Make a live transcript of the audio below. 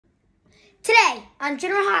Today on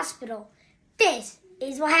General Hospital, this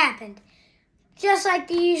is what happened. Just like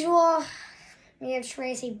the usual, we have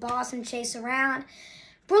Tracy bossing Chase around.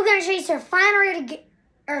 Brooklyn and Chase are finally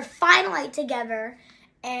together,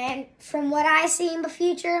 and from what I see in the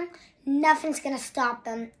future, nothing's gonna stop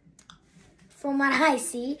them. From what I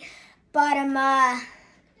see, but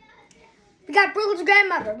we got Brooklyn's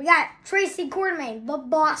grandmother. We got Tracy Quartermain, the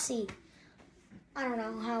bossy. I don't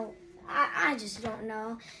know how. I just don't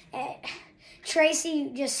know.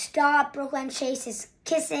 Tracy just stopped Brooklyn and Chase's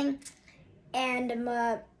kissing, and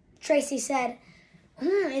Tracy said,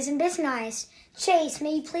 isn't this nice? Chase,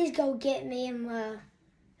 may you please go get me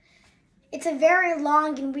it's a very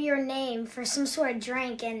long and weird name for some sort of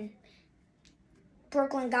drink, and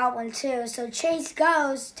Brooklyn got one too. So Chase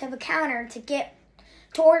goes to the counter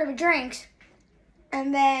to order the drinks,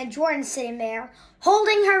 and then Jordan's sitting there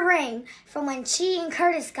holding her ring from when she and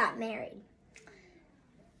Curtis got married.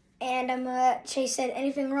 And Chase said,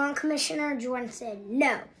 anything wrong, Commissioner? Jordan said,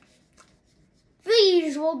 no. The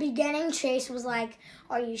usual beginning, Chase was like,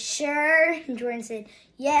 are you sure? And Jordan said,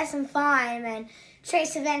 yes, I'm fine. And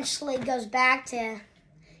Chase eventually goes back to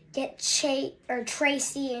get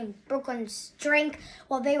Tracy and Brooklyn's drink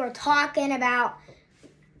while they were talking about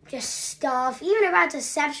just stuff, even about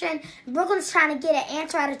deception. Brooklyn's trying to get an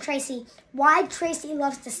answer out of Tracy why Tracy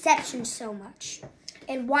loves deception so much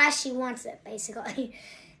and why she wants it, basically.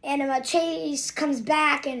 And Chase comes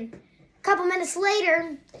back, and a couple minutes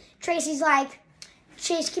later, Tracy's like,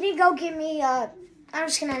 Chase, can you go get me, I'm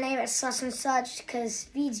just going to name it such and such because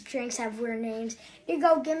these drinks have weird names. You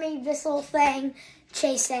go get me this little thing.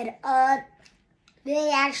 Chase said,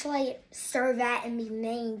 they actually serve that in the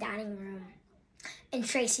main dining room. And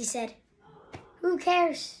Tracy said, who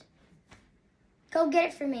cares? Go get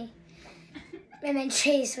it for me. And then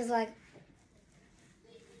Chase was like,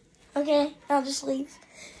 okay, I'll just leave.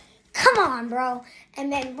 Come on, bro.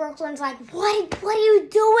 And then Brooklyn's like, what are you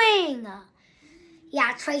doing?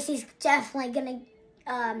 Yeah, Tracy's definitely going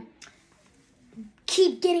to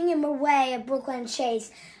keep getting in the way of Brooklyn and Chase.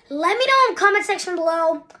 Let me know in the comment section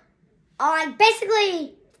below.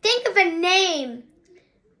 Basically, think of a name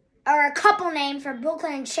or a couple names for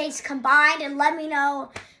Brooklyn and Chase combined, and let me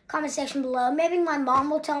know comment section below. Maybe my mom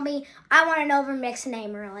will tell me. I want to know their mixed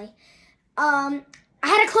name, really. I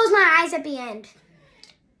had to close my eyes at the end.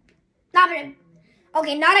 Not at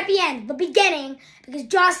the end, the beginning, because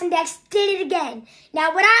Joss and Dex did it again.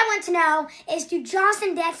 Now, what I want to know is, do Joss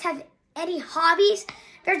and Dex have any hobbies?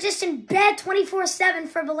 They're just in bed 24/7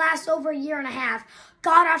 for the last over a year and a half.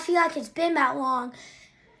 God, I feel like it's been that long.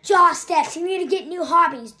 Joss, Dex, you need to get new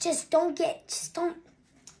hobbies.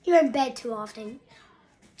 You're in bed too often.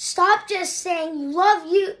 Stop just saying you love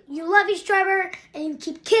each other, and you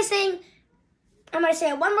keep kissing. I'm going to say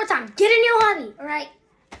it one more time. Get a new hobby, all right?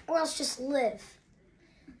 Or else just live.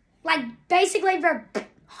 Like, basically, their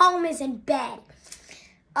home is in bed.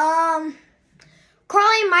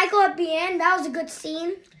 Carly and Michael at the end, that was a good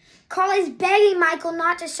scene. Carly's begging Michael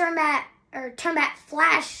not to turn that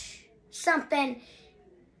flash something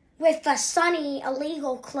with the Sunny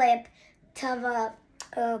illegal clip to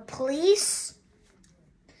the police.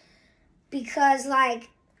 Because, like,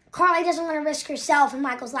 Carly doesn't want to risk herself, and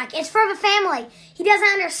Michael's like, it's for the family. He doesn't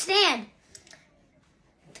understand.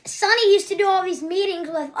 Sunny used to do all these meetings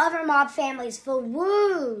with other mob families, the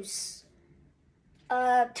Woos.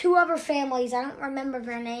 Two other families, I don't remember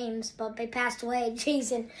their names, but they passed away at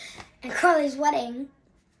Jason and Carly's wedding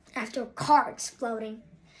after a car exploding.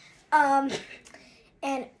 And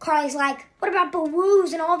Carly's like, what about the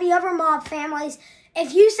Woos and all the other mob families?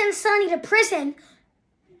 If you send Sunny to prison,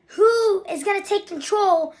 who is going to take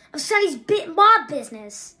control of Sunny's mob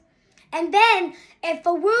business? And then, if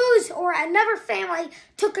the Woos or another family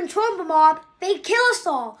took control of the mob, they'd kill us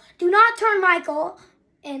all. Do not turn Michael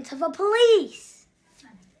into the police.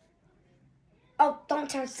 Oh, don't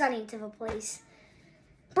turn Sunny into the police.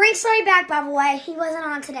 Bring Sunny back, by the way. He wasn't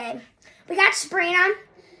on today. We got Sabrina.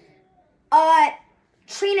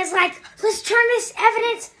 Trina's like, let's turn this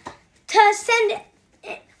evidence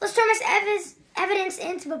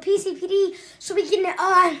into the PCPD so we can,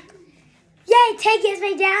 yay, take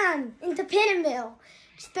Esme down into Pentonville.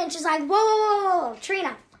 Spencer's like, whoa,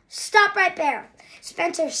 Trina, stop right there.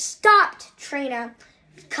 Spencer stopped Trina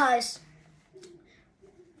because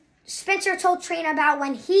Spencer told Trina about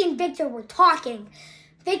when he and Victor were talking.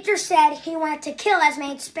 Victor said he wanted to kill Esme,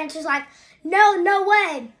 and Spencer's like, no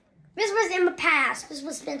way. This was in the past. This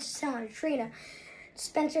was Spencer telling Trina.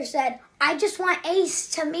 Spencer said, I just want Ace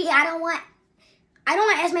to me. I don't want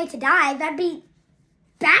Esme to die.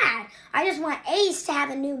 bad. I just want Ace to have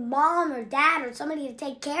a new mom or dad or somebody to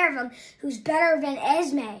take care of him who's better than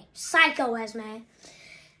Esme, Psycho Esme.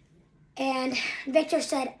 And Victor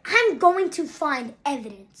said, I'm going to find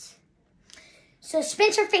evidence. So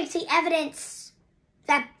Spencer thinks the evidence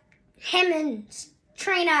that him and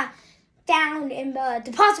Trina found in the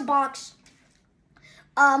deposit box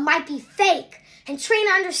might be fake. And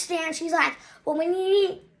Trina understands. She's like, well, we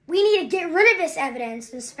need to get rid of this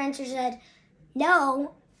evidence. And Spencer said,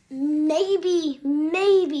 no, maybe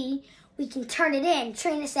we can turn it in.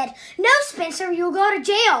 Trina said, no, Spencer, you'll go to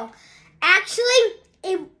jail. Actually,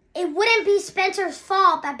 it wouldn't be Spencer's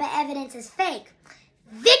fault that the evidence is fake.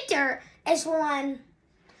 Victor is one.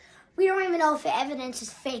 We don't even know if the evidence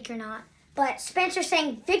is fake or not. But Spencer's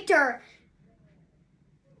saying Victor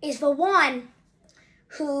is the one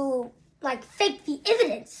who, faked the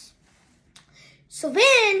evidence. So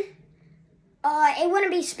then, it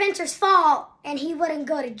wouldn't be Spencer's fault, and he wouldn't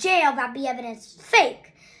go to jail that the evidence is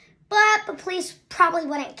fake. But the police probably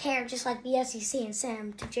wouldn't care, just like the SEC, and send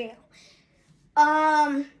him to jail.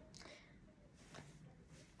 All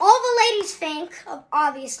the ladies think,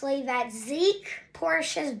 obviously, that Zeke,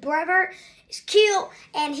 Portia's brother, is cute,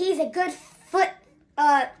 and he's a good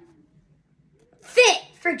fit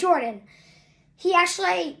for Jordan. He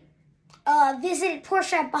actually visited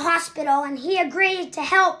Portia at the hospital, and he agreed to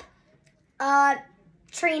help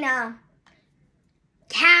Trina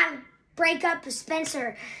break up with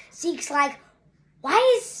Spencer. Zeke's like,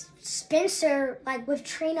 why is Spencer with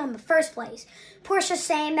Trina in the first place? Portia's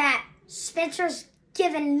saying that Spencer's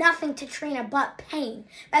given nothing to Trina but pain.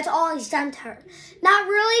 That's all he's done to her. Not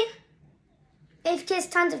really. They've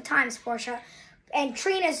kissed tons of times, Portia. And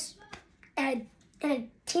Trina's a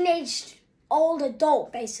teenage old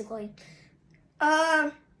adult, basically.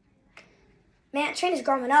 Man, Trina's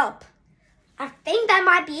growing up. I think that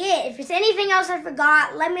might be it. If there's anything else I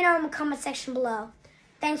forgot, let me know in the comment section below.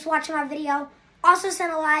 Thanks for watching my video. Also,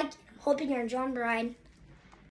 send a like. Hoping you're enjoying the ride.